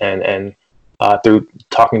podcast and through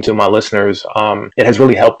talking to my listeners, it has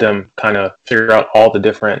really helped them kind of figure out all the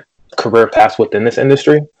different career paths within this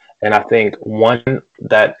industry. And I think one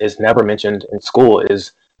that is never mentioned in school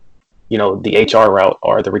is, the HR route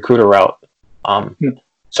or the recruiter route.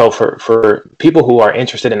 So for people who are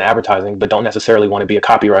interested in advertising, but don't necessarily want to be a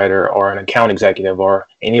copywriter or an account executive or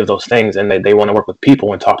any of those things, and they want to work with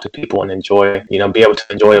people and talk to people and enjoy, be able to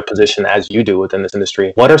enjoy a position as you do within this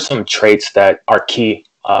industry, what are some traits that are key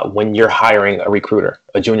when you're hiring a recruiter,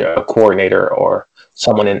 a coordinator, or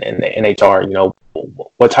someone in HR?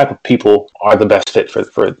 What type of people are the best fit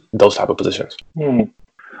for those type of positions?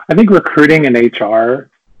 I think recruiting and HR,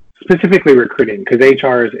 specifically recruiting, because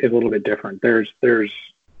HR is a little bit different. There's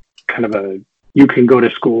kind of you can go to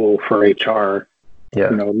school for HR,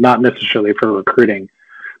 not necessarily for recruiting.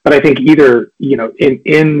 But I think either,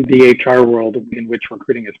 in the HR world in which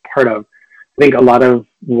recruiting is part of, I think a lot of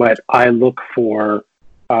what I look for,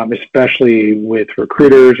 especially with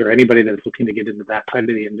recruiters or anybody that's looking to get into that side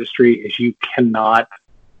of the industry, is you cannot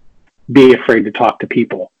be afraid to talk to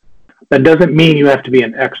people. That doesn't mean you have to be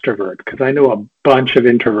an extrovert, because I know a bunch of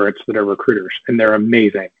introverts that are recruiters, and they're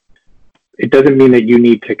amazing. It doesn't mean that you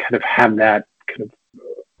need to kind of have that kind of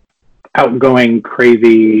outgoing,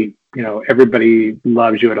 crazy, everybody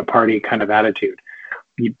loves you at a party kind of attitude.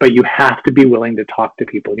 But you have to be willing to talk to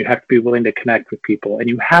people. You have to be willing to connect with people. And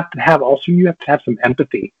you have to have some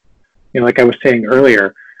empathy. Like I was saying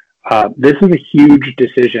earlier, this is a huge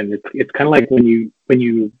decision. It's kind of like when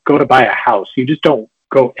you go to buy a house, you just don't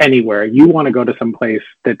go anywhere. You want to go to some place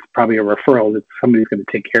that's probably a referral, that somebody's going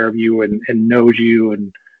to take care of you and knows you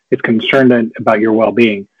and is concerned about your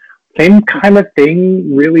well-being. Same kind of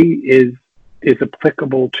thing really is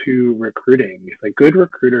applicable to recruiting. Like, good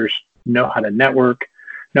recruiters know how to network,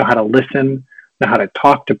 know how to listen, know how to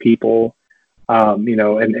talk to people,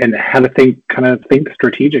 and how to think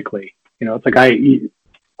strategically. It's like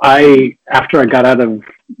I after I got out of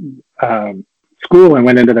school and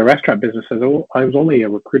went into the restaurant business, I was only a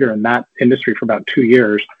recruiter in that industry for about 2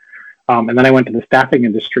 years. And then I went to the staffing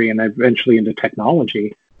industry and eventually into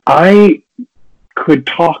technology. I could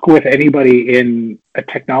talk with anybody in a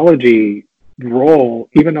technology role,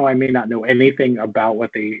 even though I may not know anything about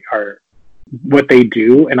what they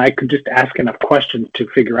do. And I could just ask enough questions to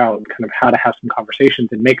figure out kind of how to have some conversations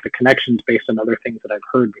and make the connections based on other things that I've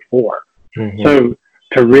heard before. Mm-hmm. So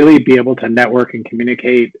to really be able to network and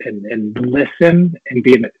communicate and listen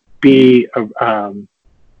and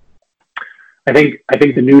I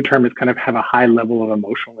think the new term is kind of have a high level of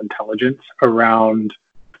emotional intelligence around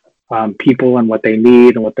people and what they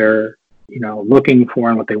need and what they're looking for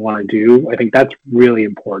and what they want to do. I think that's really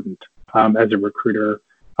important as a recruiter,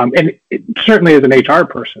 and certainly as an HR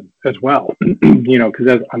person as well.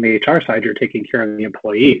 Because on the HR side, you're taking care of the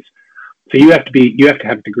employees. So you have to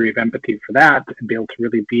have a degree of empathy for that and be able to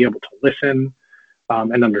really be able to listen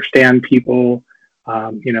and understand people,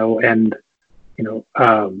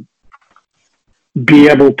 be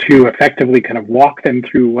able to effectively kind of walk them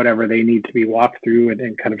through whatever they need to be walked through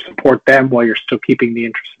and kind of support them while you're still keeping the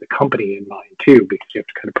interest of the company in mind too, because you have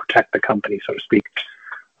to kind of protect the company, so to speak.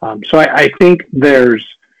 So I think there's,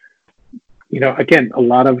 again, a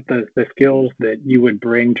lot of the skills that you would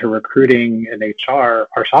bring to recruiting and HR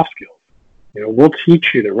are soft skills. We'll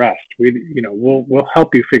teach you the rest. We'll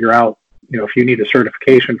help you figure out, if you need a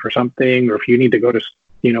certification for something, or if you need to go to,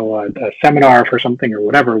 a seminar for something or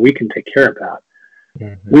whatever, we can take care of that.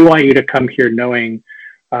 Mm-hmm. We want you to come here knowing,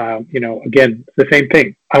 again, the same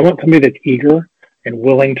thing. I want somebody that's eager and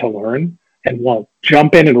willing to learn and will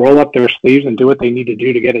jump in and roll up their sleeves and do what they need to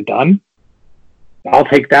do to get it done. I'll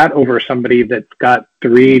take that over somebody that's got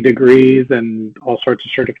 3 degrees and all sorts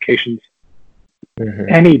of certifications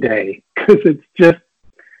any day. Because it's just,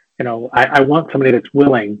 I want somebody that's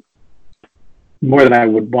willing more than I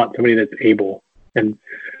would want somebody that's able. And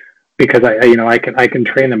because I can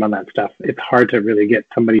train them on that stuff. It's hard to really get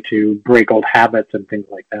somebody to break old habits and things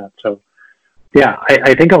like that. So yeah,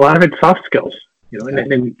 I think a lot of it's soft skills,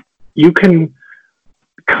 and you can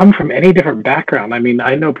come from any different background. I mean,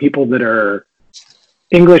 I know people that are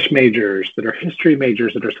English majors, that are history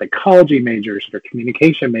majors, that are psychology majors, that are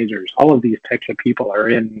communication majors. All of these types of people are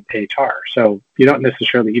in HR. So you don't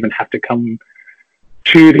necessarily even have to come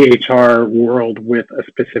to the HR world with a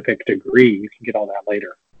specific degree. You can get all that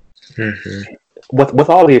later. Mm-hmm. With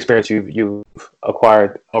all the experience you've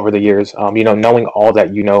acquired over the years, knowing all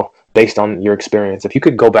that based on your experience, if you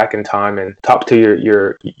could go back in time and talk to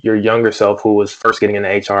your younger self who was first getting into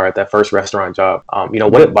HR at that first restaurant job,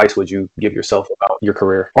 what advice would you give yourself about your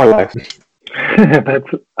career or life?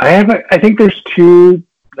 I think there's two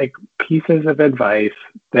pieces of advice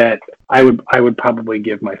that I would probably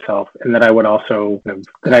give myself, and that I would also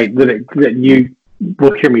that you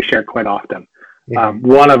will hear me share quite often.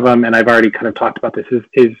 One of them, and I've already kind of talked about this,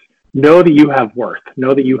 is know that you have worth,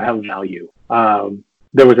 know that you have value.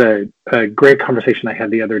 There was a great conversation I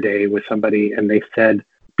had the other day with somebody, and they said,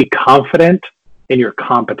 be confident in your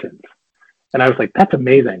competence. And I was like, that's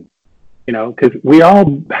amazing, because we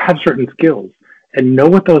all have certain skills, and know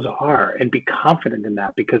what those are and be confident in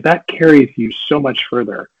that, because that carries you so much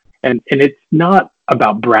further. And it's not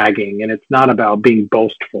about bragging, and it's not about being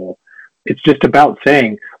boastful. It's just about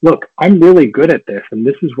saying, look, I'm really good at this, and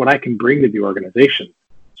this is what I can bring to the organization.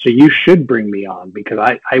 So you should bring me on, because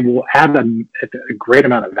I will add a great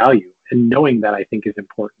amount of value, and knowing that I think is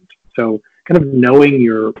important. So kind of knowing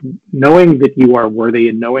that you are worthy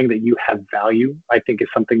and knowing that you have value, I think is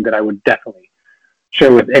something that I would definitely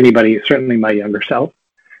share with anybody, certainly my younger self.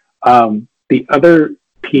 The other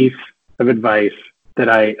piece of advice that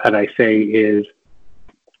I say is,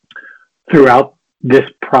 throughout this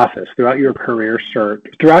process, throughout your career,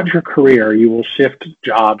 you will shift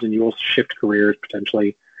jobs and you will shift careers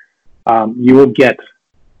potentially. You will get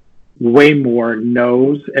way more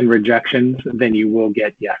no's and rejections than you will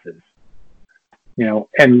get yeses.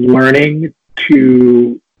 And learning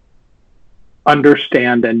to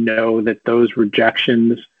understand and know that those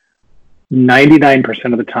rejections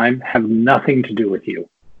 99% of the time have nothing to do with you.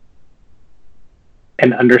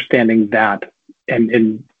 And understanding that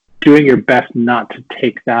and doing your best not to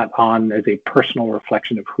take that on as a personal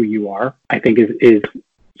reflection of who you are, I think is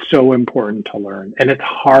so important to learn. And it's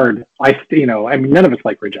hard. None of us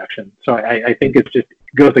like rejection. So I think it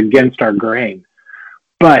goes against our grain.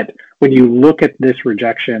 But when you look at this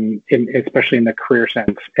rejection, especially in the career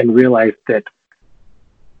sense, and realize that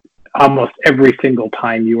almost every single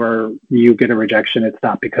time you get a rejection, it's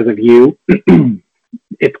not because of you,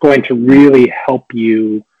 it's going to really help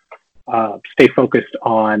you stay focused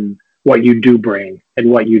on what you do bring and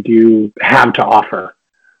what you do have to offer.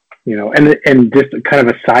 And just kind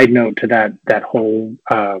of a side note to that whole,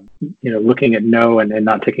 looking at no and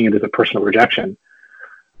not taking it as a personal rejection.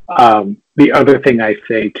 The other thing I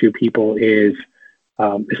say to people is,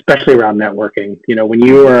 especially around networking, when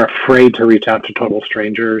you are afraid to reach out to total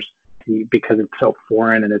strangers because it's so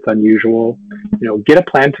foreign and it's unusual, get a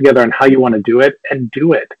plan together on how you want to do it and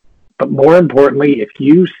do it. But more importantly, if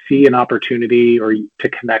you see an opportunity or to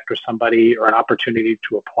connect with somebody or an opportunity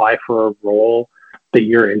to apply for a role that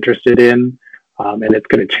you're interested in, and it's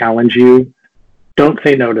going to challenge you, don't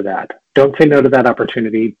say no to that. Don't say no to that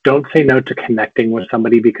opportunity. Don't say no to connecting with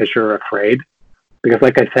somebody because you're afraid. Because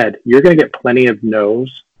like I said, you're going to get plenty of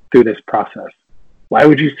no's through this process. Why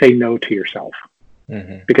would you say no to yourself?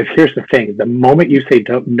 Mm-hmm. Because here's the thing. The moment you say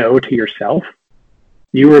no to yourself,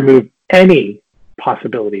 you remove any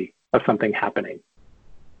possibility of something happening.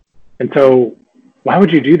 And so why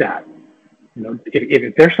would you do that?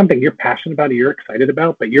 If there's something you're passionate about or you're excited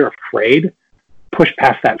about, but you're afraid, push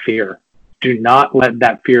past that fear. Do not let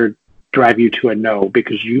that fear drive you to a no,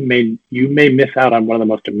 because you may miss out on one of the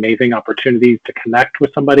most amazing opportunities to connect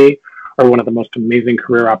with somebody, or one of the most amazing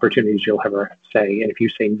career opportunities you'll ever say. And if you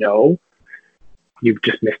say no, you've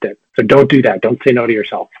just missed it. So don't do that. Don't say no to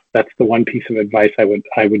yourself. That's the one piece of advice I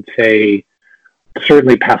would say,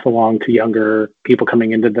 certainly pass along to younger people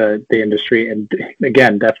coming into the industry. And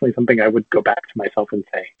again, definitely something I would go back to myself and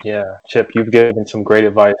say. Yeah, Chip, you've given some great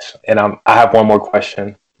advice. And I have one more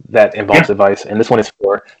question that involves advice. And this one is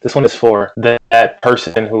for that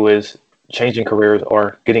person who is changing careers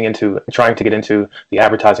or trying to get into the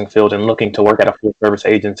advertising field and looking to work at a full service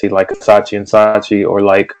agency like Saatchi & Saatchi or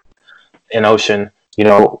like InOcean.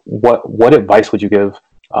 What advice would you give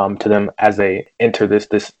to them as they enter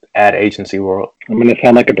this ad agency world? I'm going to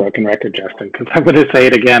sound like a broken record, Justin, because I'm going to say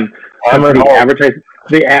it again.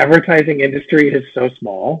 The advertising industry is so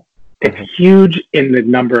small. It's huge in the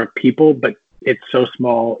number of people, but it's so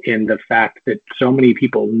small in the fact that so many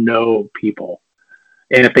people know people.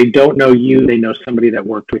 And if they don't know you, they know somebody that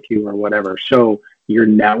worked with you or whatever. So your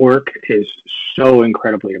network is so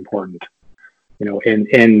incredibly important,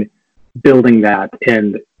 in building that.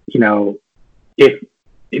 And, if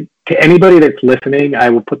to anybody that's listening, I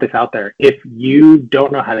will put this out there. If you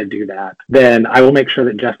don't know how to do that, then I will make sure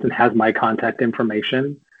that Justin has my contact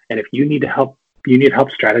information. And if you need help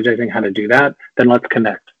strategizing how to do that, then let's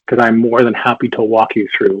connect, because I'm more than happy to walk you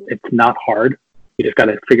through. It's not hard. You just got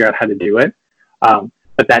to figure out how to do it.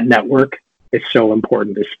 But that network is so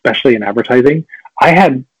important, especially in advertising.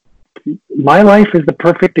 My life is the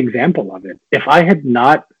perfect example of it. If I had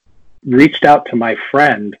not reached out to my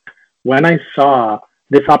friend when I saw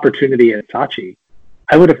this opportunity at Saatchi,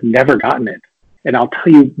 I would have never gotten it. And I'll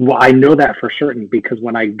tell you why I know that for certain, because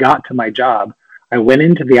when I got to my job, I went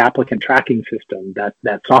into the applicant tracking system,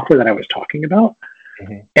 that software that I was talking about,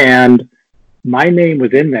 and my name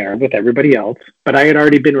was in there with everybody else, but I had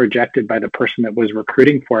already been rejected by the person that was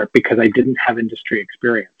recruiting for it because I didn't have industry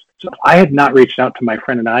experience. So if I had not reached out to my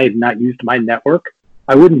friend and I had not used my network,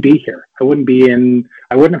 I wouldn't be here. I wouldn't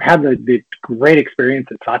have had the great experience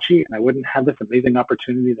at Saatchi, and I wouldn't have this amazing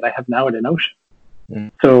opportunity that I have now at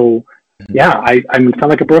Enocean. So yeah, I sound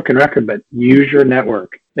like a broken record, but use your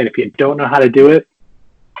network. And if you don't know how to do it,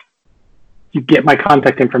 you get my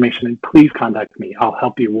contact information and please contact me. I'll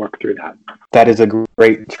help you work through that. That is a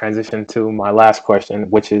great transition to my last question,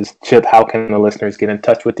 which is, Chip, how can the listeners get in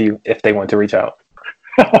touch with you if they want to reach out?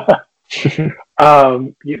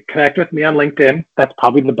 You connect with me on LinkedIn. That's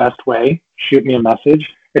probably the best way. Shoot me a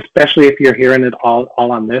message, especially if you're hearing it all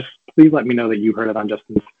on this. Please let me know that you heard it on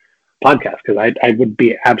Justin's podcast, because I would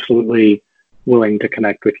be absolutely willing to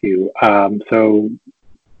connect with you. So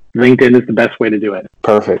LinkedIn is the best way to do it.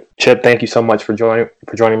 Perfect. Chip, thank you so much for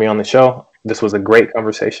joining me on the show. This was a great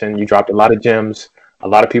conversation. You dropped a lot of gems. A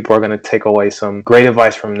lot of people are going to take away some great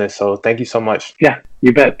advice from this. So thank you so much. Yeah,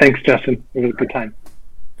 you bet. Thanks, Justin. It was a good time.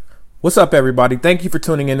 What's up, everybody? Thank you for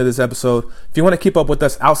tuning into this episode. If you want to keep up with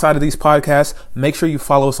us outside of these podcasts, make sure you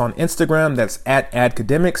follow us on Instagram. That's at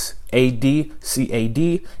Adcademics,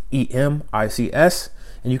 ADCADEMICS.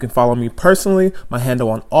 And you can follow me personally. My handle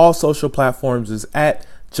on all social platforms is at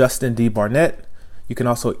Justin D. Barnett. You can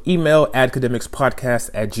also email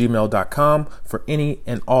adcademicspodcast@gmail.com for any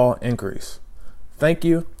and all inquiries. Thank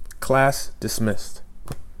you. Class dismissed.